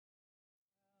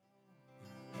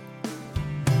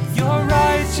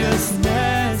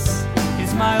righteousness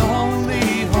is my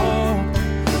only hope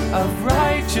of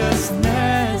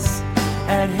righteousness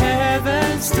at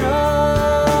heaven's throne.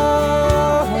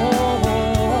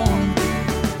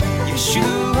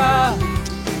 Yeshua.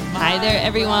 Hi there,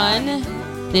 everyone.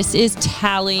 This is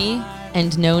Tally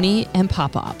and Noni and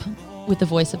Pop-Up with the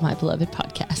Voice of My Beloved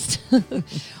podcast.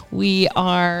 We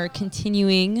are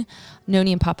continuing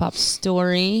Noni and Pop-Up's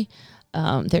story,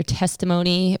 their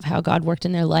testimony of how God worked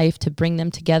in their life to bring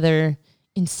them together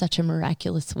in such a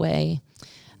miraculous way.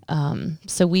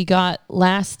 So we got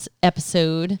last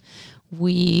episode,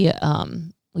 we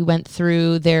went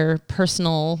through their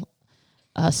personal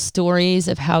stories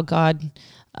of how God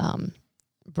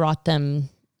brought them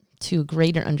to a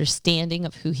greater understanding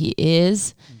of who he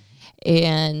is.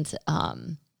 And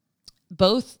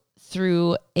both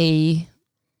through a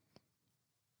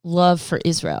love for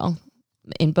Israel.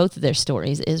 In both of their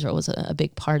stories, Israel was a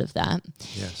big part of that.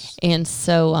 Yes. And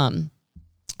so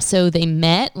so they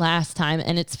met last time,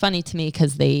 and it's funny to me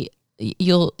because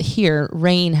you'll hear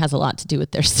rain has a lot to do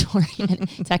with their story.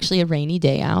 It's actually a rainy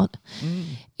day out.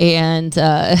 And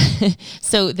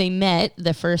so they met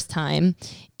the first time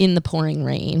in the pouring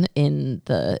rain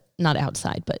not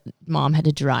outside, but mom had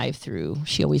to drive through,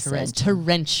 she always says,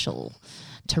 torrential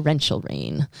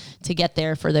rain to get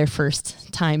there for their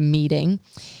first time meeting.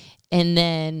 And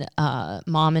then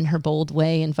mom, in her bold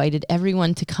way, invited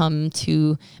everyone to come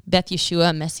to Beth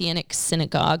Yeshua, a Messianic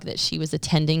synagogue that she was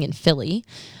attending in Philly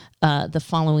the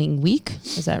following week.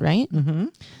 Is that right? Mm-hmm.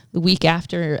 The week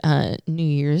after New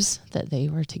Year's that they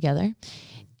were together.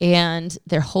 And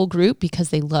their whole group, because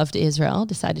they loved Israel,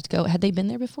 decided to go. Had they been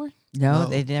there before? No,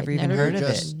 they'd never even heard of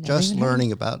it. Just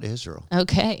learning about Israel.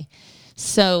 Okay.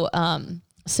 So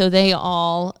so they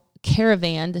all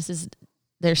caravaned. This is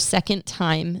their second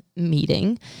time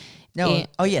meeting. No,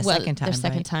 second time. Their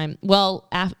second time. Well,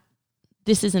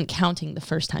 this isn't counting the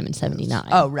first time in 79.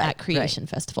 Oh, right. At Creation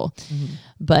Festival. Mm-hmm.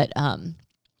 But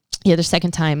their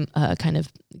second time kind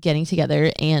of getting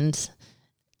together, and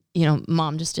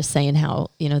mom just saying how,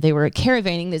 they were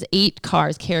caravanning. There's 8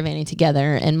 cars caravanning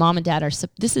together, and mom and dad they're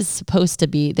supposed to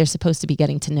be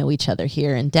getting to know each other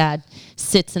here. And dad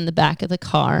sits in the back of the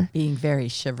car. Being very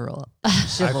chivalrous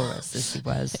as he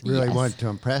was. Really wanted to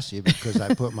impress you because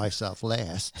I put myself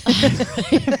last.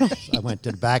 I went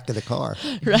to the back of the car.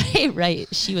 Right.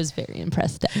 She was very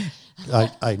impressed.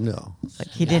 I know. Like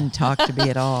he didn't talk to me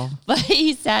at all. But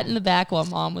he sat in the back while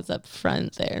mom was up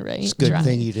front there, right? It's a good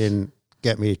thing you didn't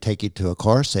get me to take you to a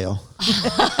car sale.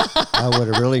 I would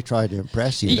have really tried to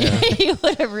impress you there. You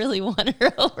would have really won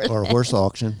her over. Or a horse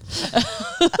auction.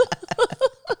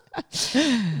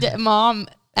 Mom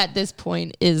at this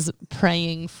point is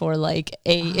praying for like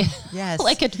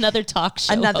another talk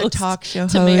show host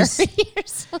to marry or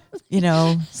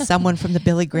something. Someone from the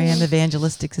Billy Graham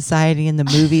Evangelistic Society and the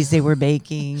movies they were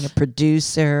making, a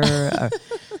producer,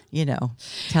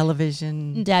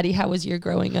 television. Daddy, how was your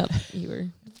growing up? You were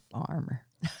farmer.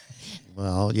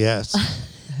 Well, yes.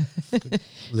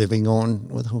 Living on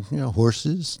with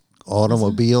horses,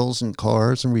 automobiles and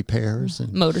cars and repairs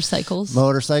and motorcycles,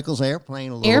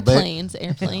 airplane a little bit.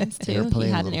 Airplanes too. He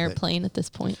had an airplane at this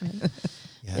point, right?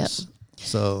 Yes. Yep.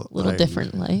 So a little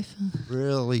different life.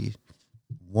 Really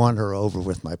won her over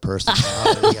with my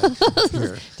personality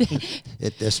here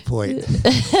at this point.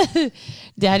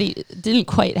 Daddy didn't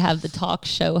quite have the talk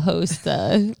show host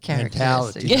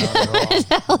mentality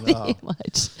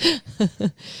much.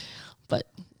 But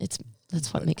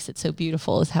that's what makes it so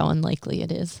beautiful, is how unlikely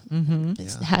it is. Mm-hmm.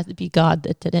 It had to be God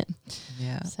that did it.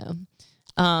 Yeah.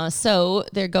 So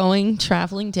they're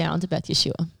traveling down to Beth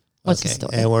Yeshua. What's the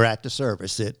story? And we're at the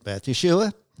service at Beth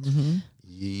Yeshua. Mm-hmm.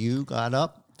 You got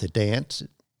up to dance.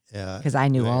 Because I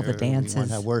knew all the dances. We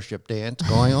had a worship dance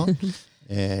going on.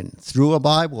 And threw a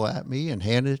Bible at me and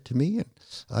handed it to me. And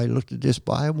I looked at this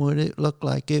Bible and it looked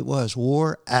like it was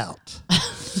wore out.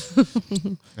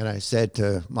 And I said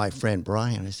to my friend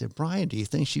Brian, Brian, do you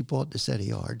think she bought this at a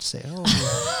yard sale?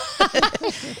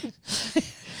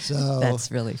 So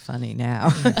that's really funny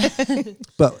now.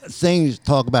 But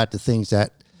talk about the things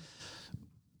that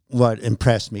what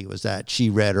impressed me was that she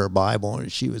read her Bible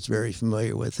and she was very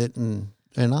familiar with it. And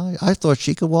I thought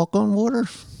she could walk on water.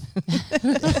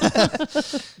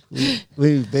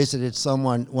 We visited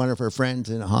one of her friends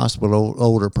in a hospital,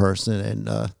 older person,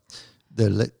 and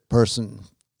the person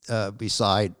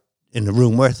beside in the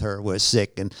room with her was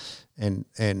sick, and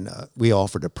we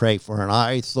offered to pray for her, and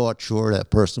I thought sure that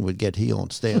person would get healed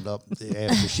and stand up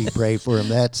after she prayed for him.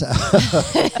 That's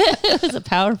it was a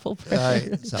powerful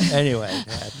prayer. So anyway,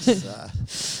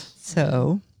 that's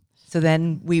So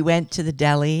then we went to the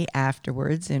deli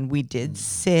afterwards, and we did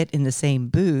sit in the same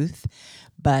booth,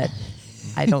 but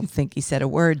I don't think he said a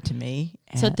word to me.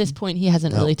 So at this point, he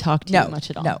hasn't really talked to you much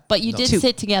at all. No. But you did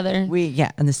sit together.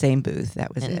 In the same booth.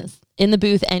 That was it. In the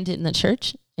booth and in the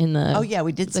church? In the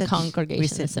we did the congregation. We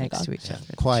sit next to each other.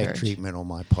 Quiet treatment on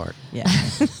my part. Yeah.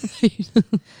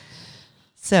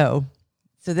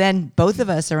 So then both of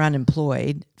us are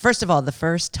unemployed. First of all, the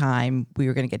first time we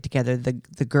were going to get together,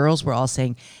 the girls were all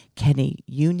saying, Kenny,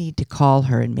 you need to call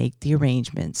her and make the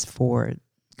arrangements for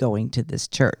going to this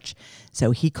church.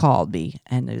 So he called me,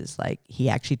 and it was like he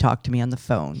actually talked to me on the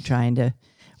phone trying to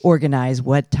organize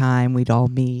what time we'd all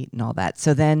meet and all that.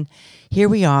 So then here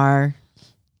we are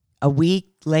a week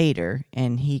later,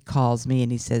 and he calls me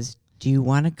and he says, do you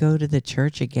want to go to the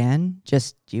church again?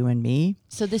 Just you and me?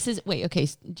 So this is,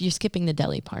 you're skipping the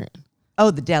deli part.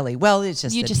 Oh, the deli. Well, it's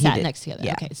just you that just he sat did- next together.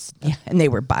 Yeah. Okay. Yeah, and they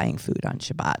were buying food on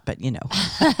Shabbat, but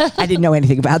I didn't know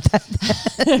anything about that.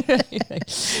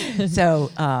 So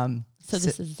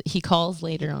this is, he calls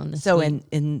later on this So week.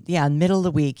 in the middle of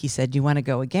the week, he said, do you want to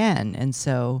go again? And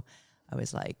so I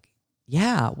was like,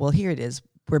 yeah, well, here it is.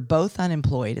 We're both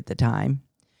unemployed at the time.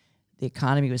 The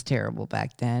economy was terrible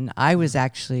back then. I was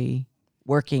actually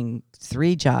working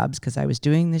 3 jobs because I was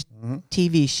doing this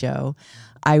TV show.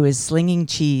 I was slinging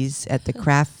cheese at the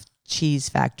Kraft Cheese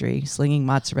Factory, slinging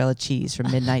mozzarella cheese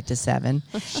from midnight to 7.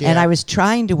 And I was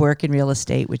trying to work in real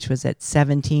estate, which was at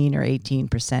 17 or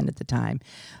 18% at the time.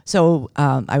 So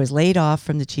I was laid off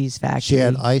from the cheese factory. She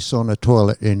had ice on the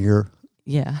toilet in your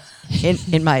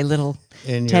in my little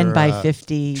 10 by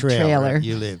 50 trailer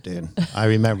you lived in. I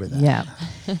remember that. Yeah.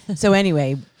 So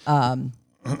anyway,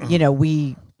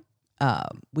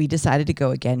 we decided to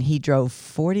go again. He drove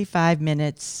 45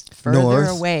 minutes further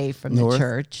away from the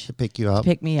church to pick you up. to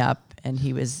pick me up, and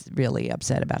he was really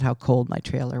upset about how cold my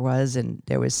trailer was, and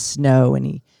there was snow, and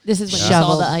he This is when you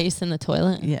shoveled saw the ice in the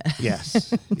toilet? Yeah.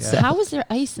 Yes. Yeah. So how was there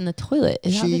ice in the toilet?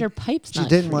 How did her pipes not She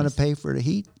didn't want to freeze? pay for the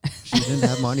heat. She didn't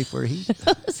have money for the heat,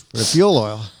 for the fuel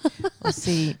oil. Well,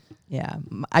 see,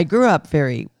 I grew up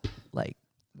very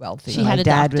wealthy. She My had a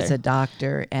dad doctor. was a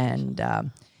doctor, and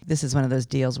this is one of those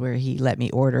deals where he let me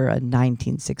order a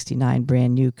 1969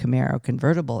 brand new Camaro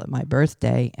convertible at my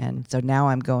birthday, and so now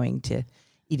I'm going to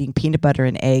eating peanut butter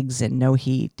and eggs and no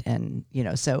heat, and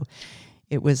so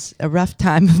it was a rough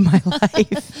time of my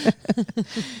life.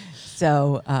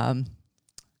 So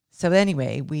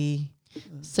anyway,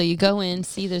 So you go in,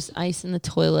 see there's ice in the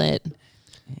toilet.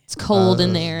 It's cold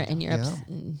in there, and you're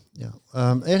Yeah.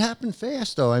 It happened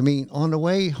fast, though. I mean, on the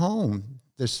way home,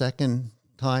 the second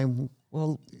time.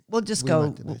 we'll just We go.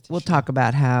 went to Bethesda. We'll talk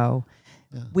about how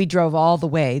we drove all the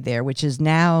way there, which is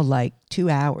now like 2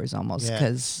 hours almost, Yeah.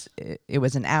 because it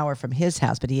was an hour from his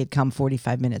house, but he had come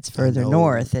 45 minutes further I know-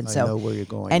 north, and I so know where you're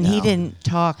going and he now. didn't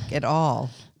talk at all,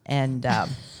 and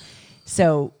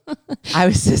so I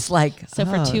was just like, So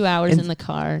for 2 hours in the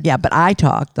car. yeah, but I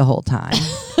talked the whole time,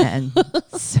 and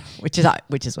so, which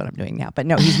is what I'm doing now. But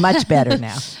no, he's much better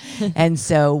now, and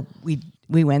so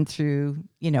we went through.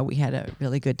 We had a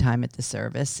really good time at the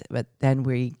service, but then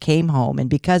we came home, and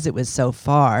because it was so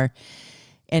far,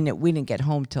 and we didn't get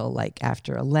home till like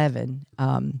after 11.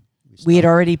 We had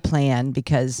already planned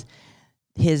because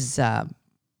his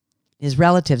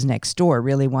relatives next door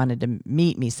really wanted to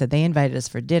meet me, so they invited us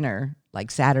for dinner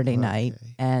like Saturday night,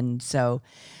 and so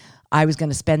I was going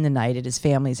to spend the night at his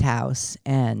family's house,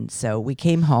 and so we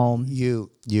came home. You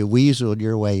weaseled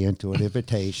your way into an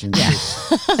invitation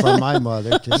from my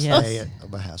mother to stay at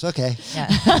my house. Okay. Yeah.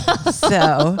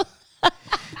 So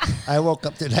I woke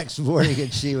up the next morning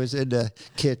and she was in the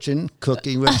kitchen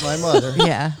cooking with my mother.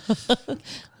 yeah,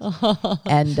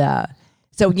 and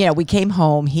so we came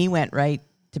home. He went right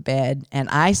to bed, and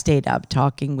I stayed up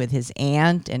talking with his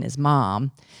aunt and his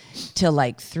mom till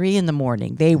like 3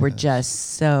 a.m. They were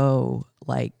just so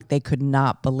they could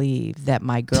not believe that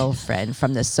my girlfriend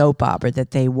from the soap opera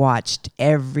that they watched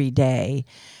every day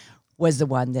was the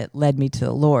one that led me to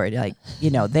the Lord.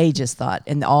 They just thought,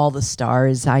 and all the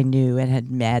stars I knew and had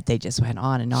met, they just went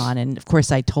on. And of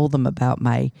course I told them about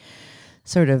my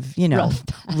sort of,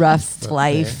 rough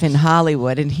life in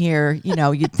Hollywood. And here,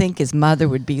 you'd think his mother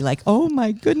would be like, oh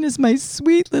my goodness, my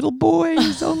sweet little boy,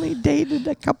 he's only dated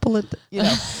a couple of,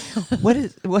 what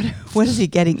is he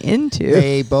getting into?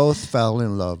 They both fell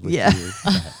in love with you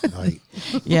that night.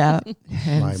 Yeah.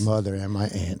 My mother and my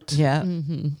aunt. Yeah.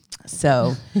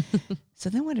 So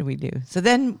then what did we do? So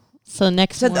then, So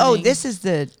next morning. this is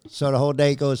the So the whole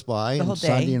day goes by. The whole and day.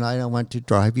 Sunday night I went to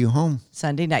drive you home.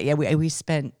 Sunday night. Yeah, we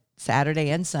spent Saturday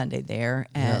and Sunday there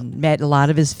and met a lot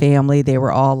of his family. They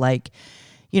were all like,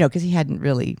 because he hadn't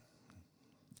really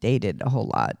dated a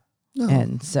whole lot. No.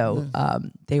 And so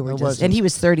they were There just, wasn't. and he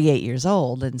was 38 years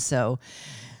old. And so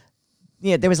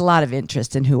yeah, there was a lot of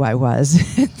interest in who I was.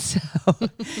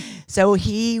 So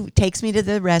he takes me to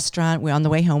the restaurant. On the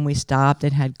way home, we stopped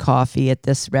and had coffee at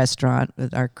this restaurant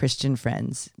with our Christian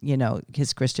friends,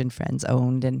 his Christian friends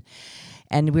owned.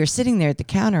 And we were sitting there at the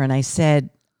counter, and I said,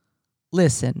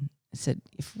 listen, I said,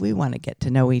 if we want to get to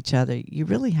know each other, you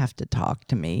really have to talk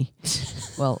to me.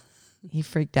 Well, he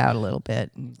freaked out a little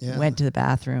bit and went to the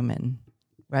bathroom and,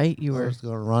 right? I was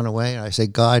going to run away. And I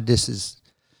said, God, this is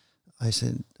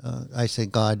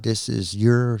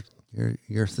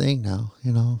your thing now,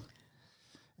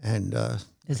 And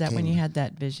is that when you had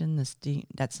that vision? The steam?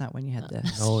 That's not when you had the.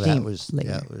 No, steam that was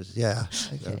later.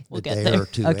 Okay. We'll a get day there. or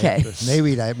two. Okay. After.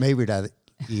 Maybe that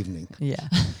evening. Yeah.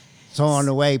 So on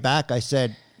the way back, I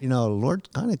said, the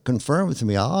Lord kind of confirmed with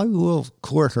me, I will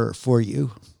court her for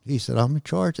you. He said, I'm in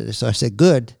charge of this. So I said,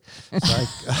 good.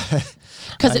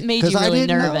 Because it made you really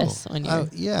nervous.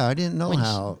 I didn't know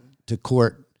how to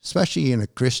court, especially in a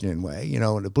Christian way, in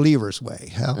a believer's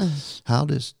way. How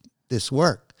does this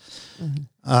work?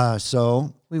 Mm-hmm.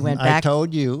 So we went back. I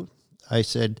told you, I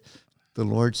said, the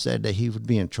Lord said that he would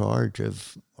be in charge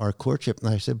of our courtship. And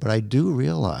I said, but I do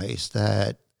realize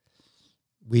that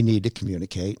we need to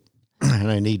communicate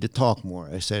and I need to talk more.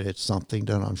 I said, it's something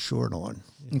that I'm short on.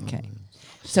 Okay.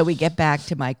 So we get back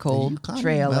to my cold you kind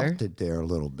trailer. of melted there a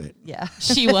little bit. Yeah.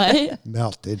 She what?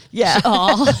 Melted. Yeah.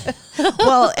 Oh,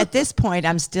 Well, at this point,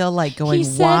 I'm still like going, he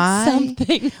said why?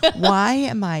 something. Why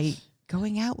am I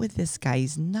going out with this guy?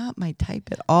 He's not my type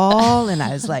at all. And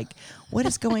I was like, what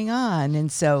is going on?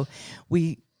 And so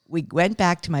we went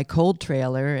back to my cold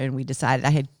trailer and we decided I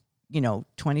had,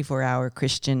 24-hour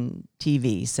Christian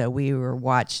TV. So we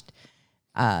watched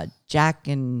Jack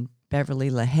and Beverly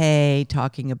LaHaye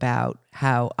talking about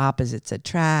how opposites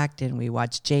attract. And we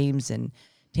watched James and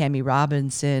Tammy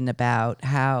Robinson about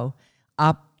how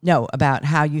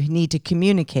you need to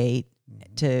communicate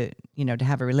to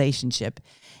have a relationship.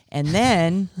 And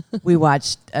then we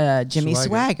watched Jimmy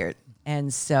Swaggart.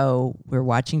 And so we're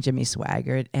watching Jimmy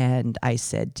Swaggart. And I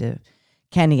said to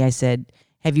Kenny,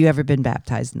 have you ever been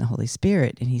baptized in the Holy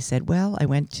Spirit? And he said, well, I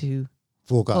went to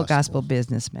Full Gospel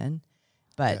Businessman.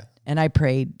 And I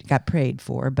got prayed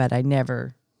for, but I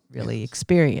never really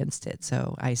experienced it.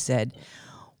 So I said,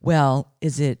 well,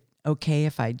 is it okay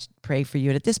if I pray for you?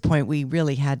 And at this point, we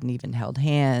really hadn't even held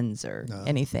hands or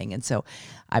anything. And so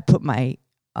I put my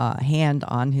hand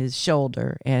on his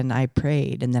shoulder and I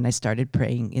prayed. And then I started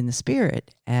praying in the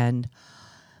Spirit. And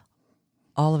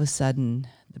all of a sudden,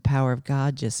 the power of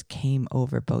God just came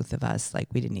over both of us like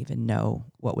we didn't even know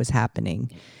what was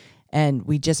happening. And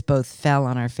we just both fell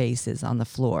on our faces on the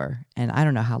floor. And I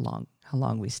don't know how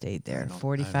long we stayed there,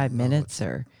 45 minutes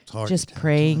or just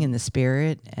praying in the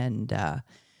Spirit. And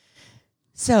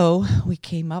so we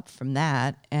came up from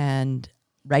that. And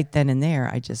right then and there,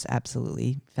 I just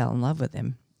absolutely fell in love with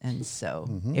him. And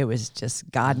so it was just,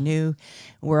 God knew.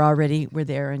 We're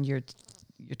there, and you're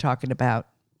talking about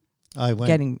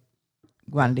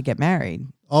wanted to get married.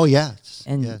 Oh, yes.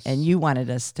 And you wanted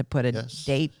us to put a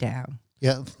date down.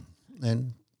 Yeah.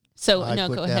 And so,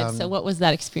 go ahead. So what was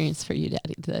that experience for you,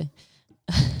 Daddy?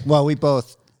 Well, we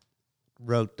both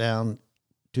wrote down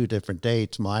 2 different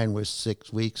dates. Mine was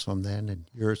 6 weeks from then, and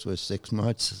yours was 6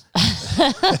 months.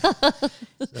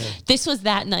 This was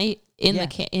that night in the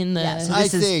so I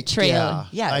think, trailer.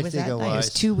 Yeah, it was that night. It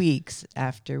was 2 weeks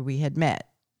after we had met.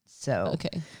 So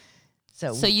okay.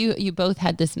 So you both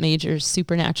had this major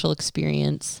supernatural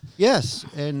experience. Yes,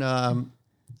 and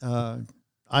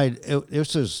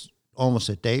this was almost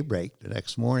at daybreak the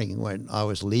next morning when I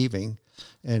was leaving,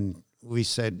 and we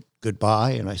said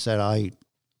goodbye. And I said,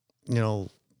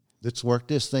 let's work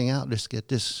this thing out. Let's get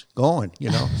this going.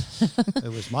 It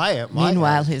was my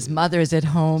Meanwhile, his mother's at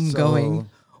home going,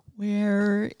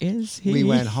 where is he? We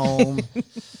went home.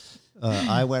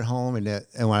 I went home, and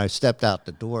when I stepped out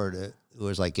the door, it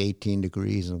was like 18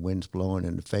 degrees and the wind's blowing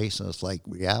in the face. And it's like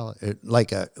reality.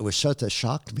 It was such a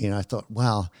shock to me. And I thought,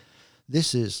 wow,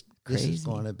 this is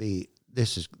going to be,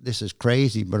 this is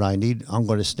crazy, but I'm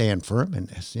going to stand firm in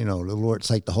this. The Lord,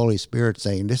 it's like the Holy Spirit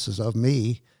saying, this is of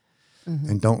me. Mm-hmm.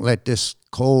 And don't let this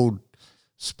cold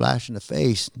splash in the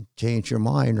face change your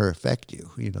mind or affect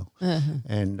you, Uh-huh.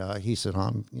 And he said,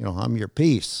 I'm your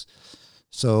peace.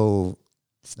 So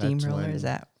steamroller is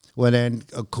that? Well, then,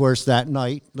 of course, that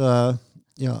night, I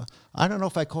don't know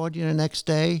if I called you the next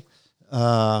day.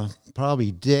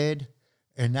 Probably did.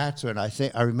 And that's when I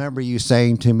remember you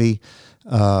saying to me,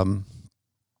 I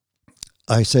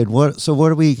said, what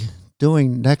are we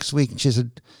doing next week? And she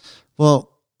said, well,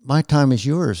 my time is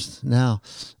yours now.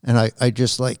 And I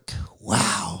just like,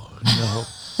 wow,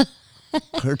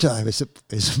 her time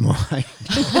is mine.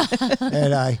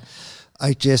 And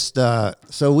I just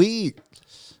so we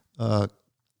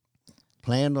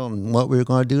planned on what we were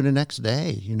going to do the next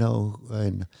day,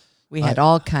 and We had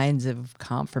all kinds of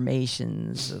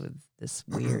confirmations of this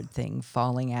weird thing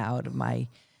falling out of my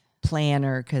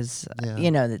planner because,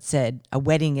 Yeah. that said a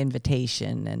wedding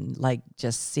invitation and like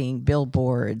just seeing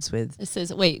billboards with. This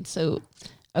is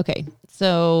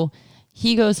so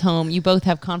he goes home. You both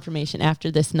have confirmation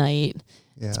after this night.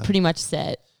 It's yeah. pretty much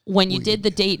set. When you did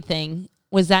the date thing,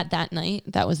 was that night?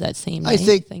 That was that same night?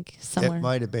 I think somewhere. it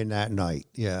might have been that night.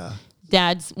 Yeah.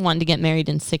 Dad's wanted to get married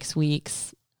in 6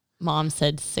 weeks. Mom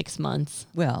said 6 months.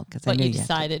 Well, because I But knew you you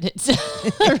had to decided it's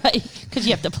right because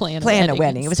you have to plan plan a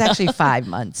wedding. It was actually 5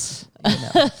 months.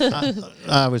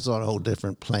 I was on a whole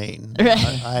different plane. Right.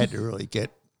 I had to really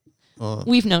get.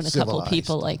 We've known a couple civilized.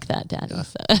 people like that, Daddy. Yeah.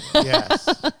 So.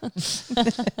 Yes.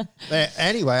 But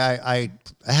anyway, I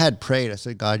had prayed. I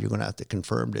said, God, you're going to have to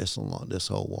confirm this along this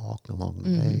whole walk along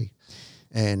the way.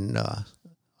 And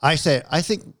I said, I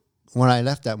think when I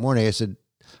left that morning, I said,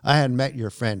 I had met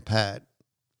your friend Pat,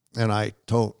 and I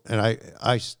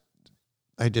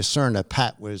discerned that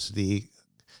Pat was the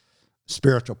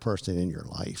spiritual person in your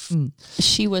life.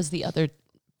 She was the other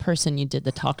person you did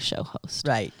the talk show host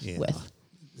Right. Yeah. with.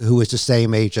 Who was the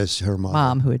same age as her mom.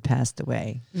 Mom who had passed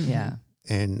away. Yeah.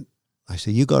 And I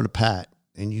said, you go to Pat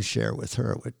and you share with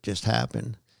her what just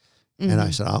happened. And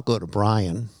I said, I'll go to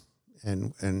Brian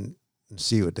and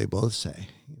see what they both say,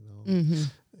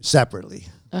 separately.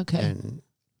 Okay. And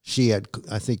she had,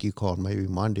 I think you called maybe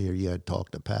Monday, or you had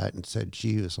talked to Pat and said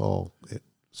she was all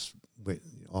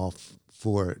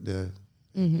for the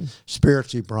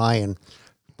spiritually.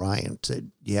 Brian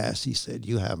said, yes. He said,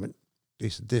 you haven't. He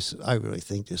said, this, I really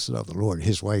think this is of the Lord.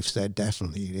 His wife said,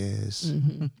 definitely it is.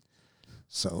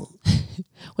 So,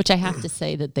 Which I have to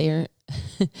say that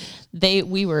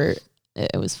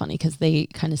it was funny because they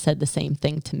kind of said the same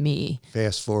thing to me.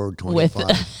 fast forward With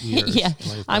 25 years. yeah,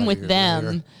 25 I'm with years them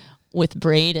later. with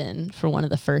Braden for one of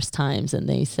the first times, and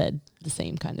they said the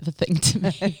same kind of a thing to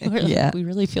me. We're like, Yeah. we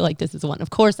really feel like this is one. Of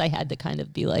course, I had to kind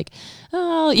of be like,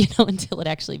 oh, until it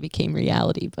actually became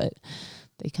reality, but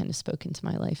they kind of spoke into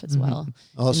my life as well in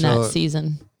Also, that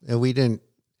season. and we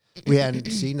hadn't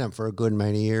seen them for a good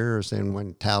many years. And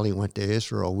when Tally went to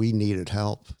Israel, we needed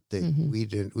help. We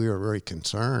were very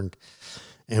concerned,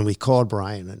 and we called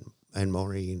Brian and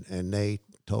Maureen, and they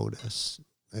told us,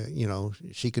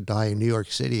 she could die in New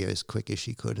York City as quick as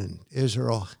she could in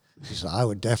Israel. She said, I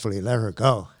would definitely let her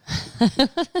go.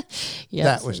 Yeah,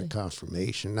 That so was a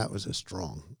confirmation. That was a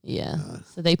strong. yeah.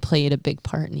 So they played a big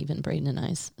part in even Braden and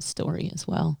I's story as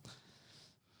well.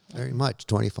 Very much.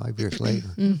 25 years later.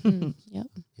 Yep.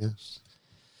 Yes.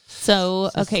 So,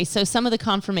 okay. So some of the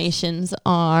confirmations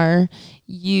are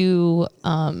you,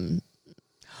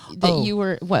 you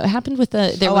were, what happened with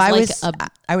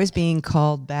I was being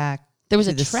called back. There was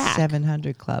to a the track.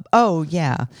 700 Club. Oh,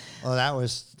 yeah. Well, that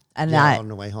was And on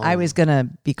the way home. I was going to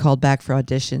be called back for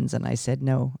auditions, and I said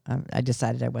no. I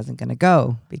decided I wasn't going to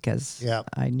go because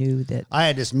Yep. I knew that. I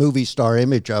had this movie star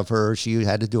image of her. She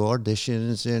had to do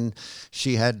auditions, and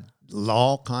she had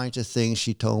all kinds of things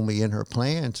she told me in her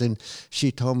plans. And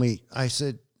she told me, I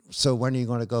said, so when are you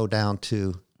going to go down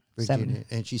to Virginia?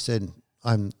 And she said,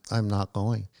 I'm not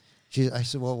going. I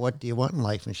said, well, what do you want in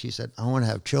life? And she said, I want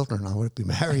to have children. I want to be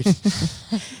married.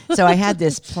 So I had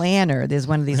this planner. There's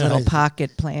one of these little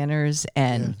pocket planners,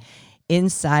 and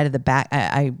inside of the back,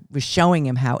 I was showing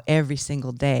him how every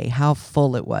single day, how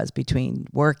full it was between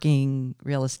working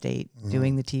real estate,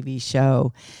 doing the TV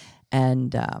show,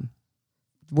 and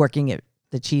working at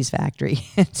the cheese factory.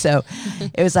 So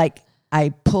it was like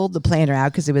I pulled the planner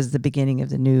out because it was the beginning of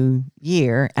the new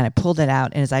year, and I pulled it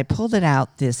out. And as I pulled it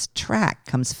out, this track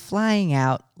comes flying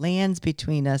out, lands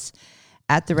between us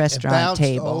at the restaurant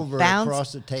table. Bounced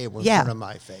across the table in front of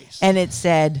my face. And it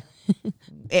said,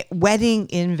 wedding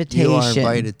invitation. You are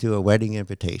invited to a wedding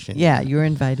invitation. Yeah, you were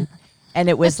invited. And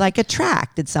it was like a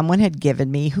track that someone had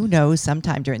given me, who knows,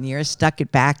 sometime during the year, stuck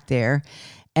it back there.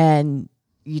 And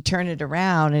you turn it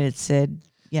around and it said,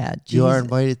 yeah, You are Jesus.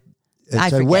 invited. I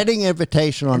It's a forget. wedding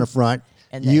invitation on the front.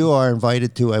 and then- You are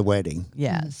invited to a wedding.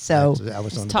 Yeah, so That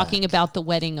was on the talking about the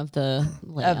wedding of the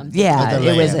lamb. yeah, Of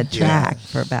the it was a lamb, track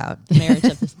for about The marriage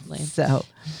of the lamb. so.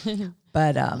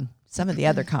 But some of the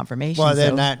other confirmations. Well,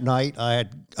 then though- that night I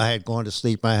had gone to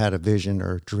sleep. I had a vision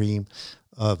or a dream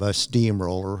of a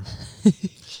steamroller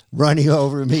running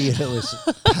over me, and it was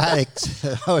panicked.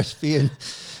 I was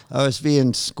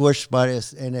being squished by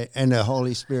this, and the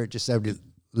Holy Spirit just said,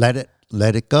 let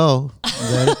it go,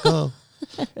 let it go.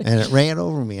 And it ran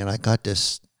over me, and I got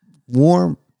this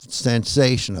warm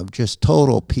sensation of just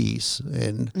total peace,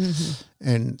 and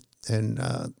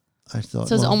I thought,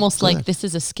 So it's well, almost like good. this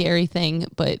is a scary thing,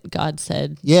 but God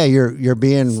said, Yeah, you're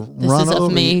being This run is of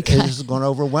over. me. This is going to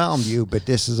overwhelm you, but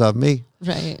this is of me.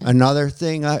 right. Another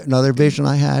thing, another vision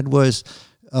I had was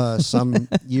some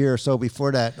year or so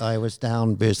before that, I was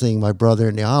down visiting my brother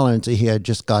in the islands. He had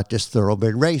just got this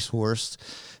thoroughbred racehorse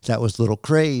that was a little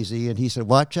crazy, and he said,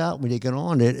 "Watch out when you get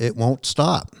on it; it won't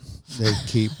stop. They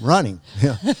keep running."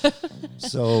 Yeah.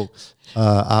 So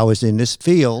I was in this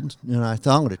field, and I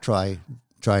thought I'm going to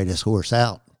try this horse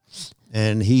out.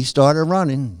 And he started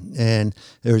running, and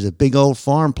there was a big old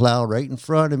farm plow right in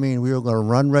front of me, and we were going to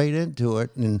run right into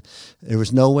it, and there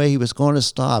was no way he was going to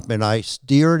stop. And I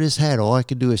steered his head. All I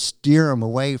could do is steer him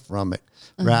away from it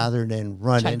rather than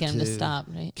run Try to into get him to stop,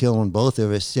 right? killing both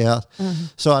of us. Yeah.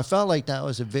 So I felt like that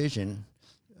was a vision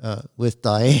with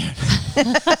Diane.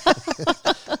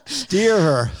 Steer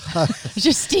her.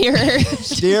 Just steer her.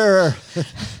 Steer her.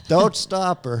 Don't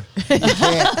stop her. You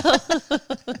can't.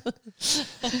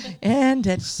 And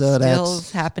it's So still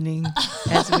that's- happening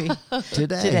as we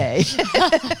Today.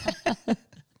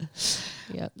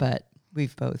 Yep. But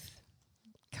we've both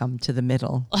come to the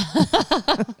middle.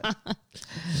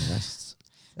 Yes.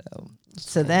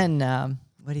 So then,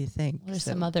 what do you think? What are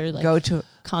So some other like go to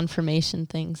confirmation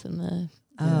things in the?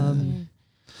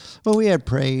 Well, we had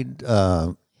prayed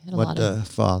a what lot the of-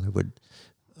 Father would,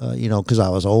 because I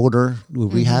was older.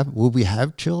 Would we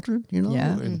have children?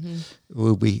 Yeah. And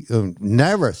would we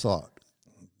never thought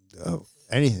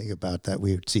anything about that.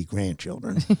 We would see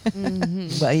grandchildren.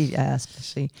 well, he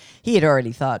especially he had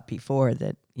already thought before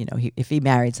that if he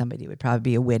married somebody, it would probably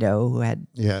be a widow who had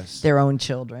Yes. their own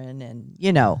children, and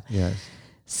Yes.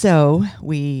 So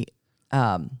we,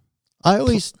 I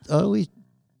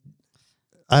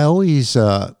always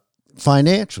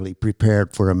financially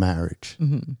prepared for a marriage.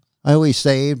 Mm-hmm. I always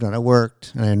saved and I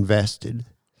worked and I invested.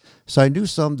 So I knew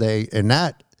someday in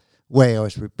that way I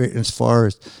was prepared as far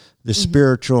as the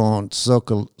spiritual and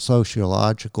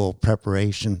sociological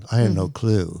preparation. I had no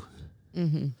clue.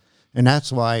 And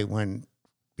that's why when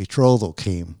betrothal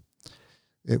came,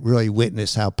 it really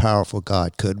witnessed how powerful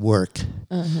God could work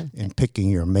in picking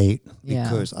your mate, Yeah.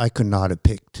 because I could not have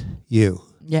picked you.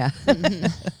 yeah,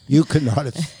 You could not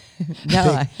have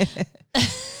no,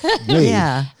 me.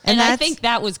 yeah, And I that's- think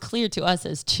that was clear to us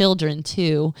as children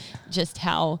too, just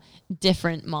how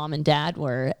different mom and dad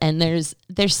were. And there's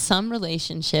some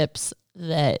relationships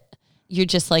that you're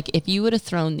just like, if you would have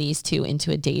thrown these two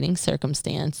into a dating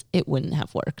circumstance, it wouldn't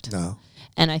have worked. No.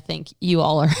 And I think you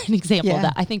all are an example of Yeah.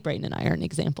 that. I think Braden and I are an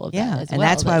example of yeah, that as and well.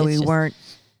 that's that why it's we just- weren't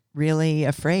really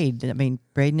afraid. I mean,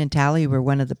 Braden and Tally were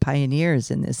one of the pioneers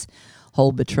in this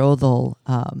whole betrothal,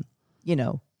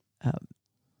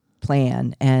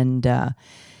 plan,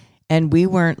 and we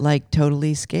weren't like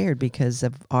totally scared because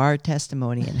of our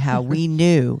testimony and how we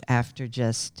knew after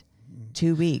just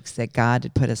 2 weeks that God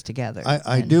had put us together.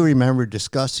 I do remember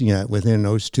discussing it within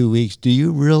those 2 weeks. Do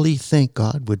you really think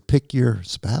God would pick your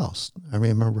spouse? I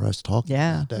remember us talking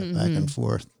Yeah. about that back and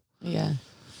forth. Yeah.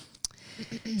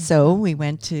 So we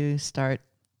went to start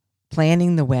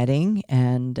planning the wedding,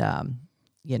 and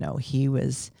he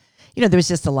was, there was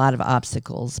just a lot of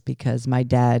obstacles because my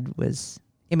dad was,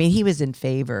 he was in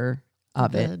favor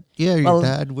of it. Good. Yeah, your Well-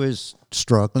 dad was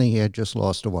struggling. He had just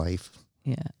lost a wife.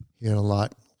 Yeah. He had a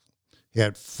lot. He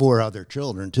had 4 other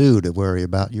children, too, to worry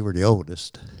about. You were the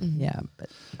oldest. Yeah,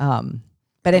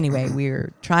 but anyway, we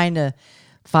were trying to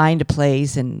find a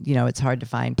place, and it's hard to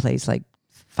find a place like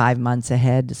 5 months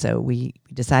ahead. So we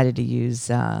decided to use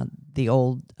the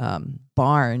old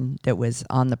barn that was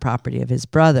on the property of his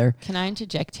brother. Can I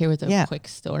interject here with a Yeah. quick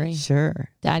story? Sure.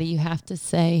 Daddy, you have to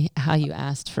say how you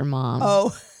asked for mom.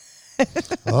 Oh,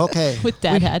 Okay. With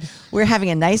Dad. we're having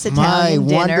a nice My Italian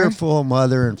dinner. wonderful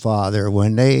mother and father,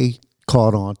 when they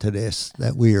caught on to this,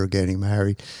 that we were getting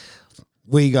married,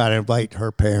 we got to invite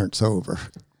her parents over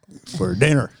for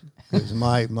dinner. Because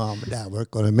my mom and dad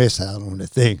weren't going to miss out on the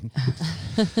thing.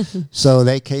 So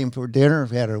they came for dinner.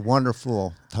 We had a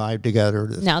wonderful time together.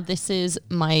 Now, this is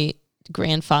my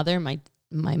grandfather, my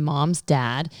mom's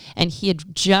dad, and he had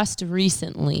just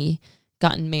recently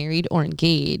gotten married or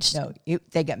engaged. No,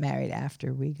 they got married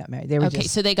after we got married. They were Okay,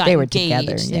 just, so they got were engaged.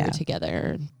 together. They Yeah. were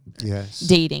together, Yes.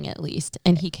 dating at least,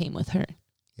 and he came with her.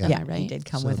 Yeah. Am I He right? did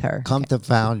come So with her. Come to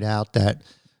find out that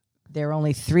They're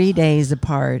only 3 days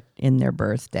apart in their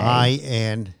birthday. I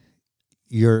and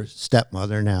your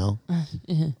stepmother now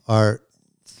are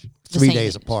The 3 same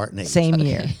days age. apart in age. Same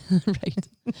year. Right.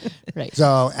 Right.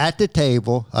 So at the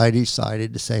table, I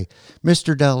decided to say,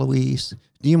 Mr. DeLuise,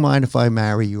 do you mind if I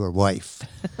marry your wife?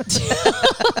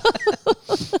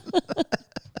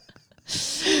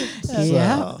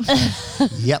 Yeah. So,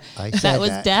 Yep, I said That was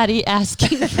Daddy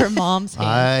asking for Mom's hand.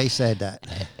 I said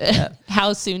that.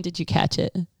 How soon did you catch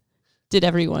it? Did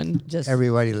everyone Just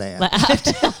Everybody laughed.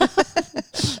 laugh?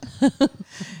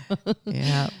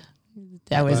 yeah.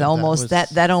 That was That almost was-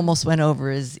 that almost went over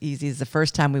as easy as the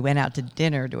first time we went out to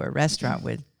dinner to a restaurant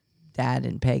with Dad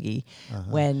and Peggy,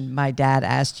 when my dad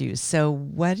asked you, "So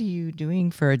what are you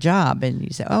doing for a job?" And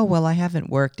you said, "Oh, well, I haven't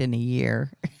worked in a year."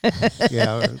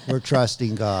 Yeah, we're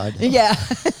trusting God. Yeah.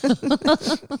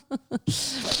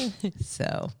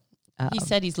 So He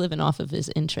said he's living off of his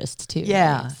interest too.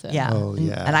 yeah, right? So yeah. Oh, And-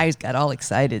 yeah. And I just got all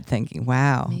excited thinking,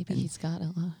 wow. Maybe he's got a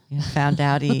lot. And found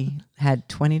out he had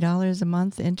 $20 a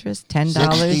month interest, $10.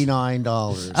 $69.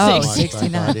 Oh, a month I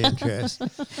 $69. thought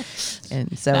interest.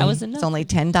 And so That was it's enough. only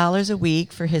 $10 a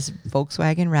week for his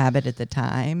Volkswagen Rabbit at the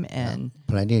time. And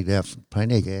Plenty of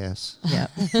gas. yeah.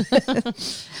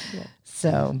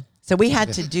 So we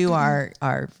had to do our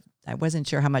I wasn't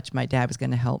sure how much my dad was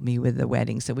going to help me with the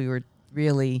wedding. So we were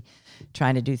really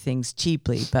trying to do things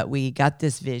cheaply, but we got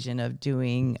this vision of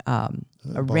doing a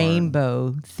barn.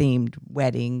 rainbow themed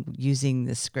wedding using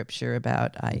the scripture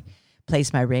about I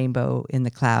place my rainbow in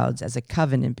the clouds as a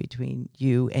covenant between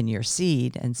you and your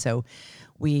seed. And so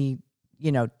we,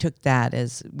 took that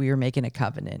as we were making a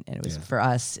covenant, and it was Yeah. for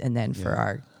us and then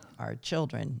for our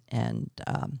children. And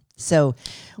so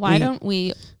Why don't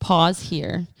we pause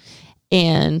here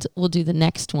and we'll do the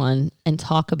next one and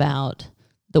talk about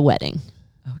the wedding.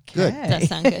 Good. Does that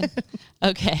sound good?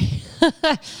 Okay.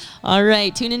 All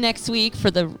right. Tune in next week for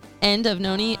the end of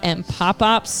Noni and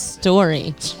Pop-Pop's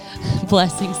story.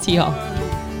 Blessings to y'all.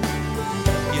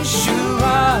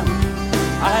 Yeshua,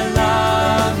 I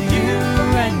love you.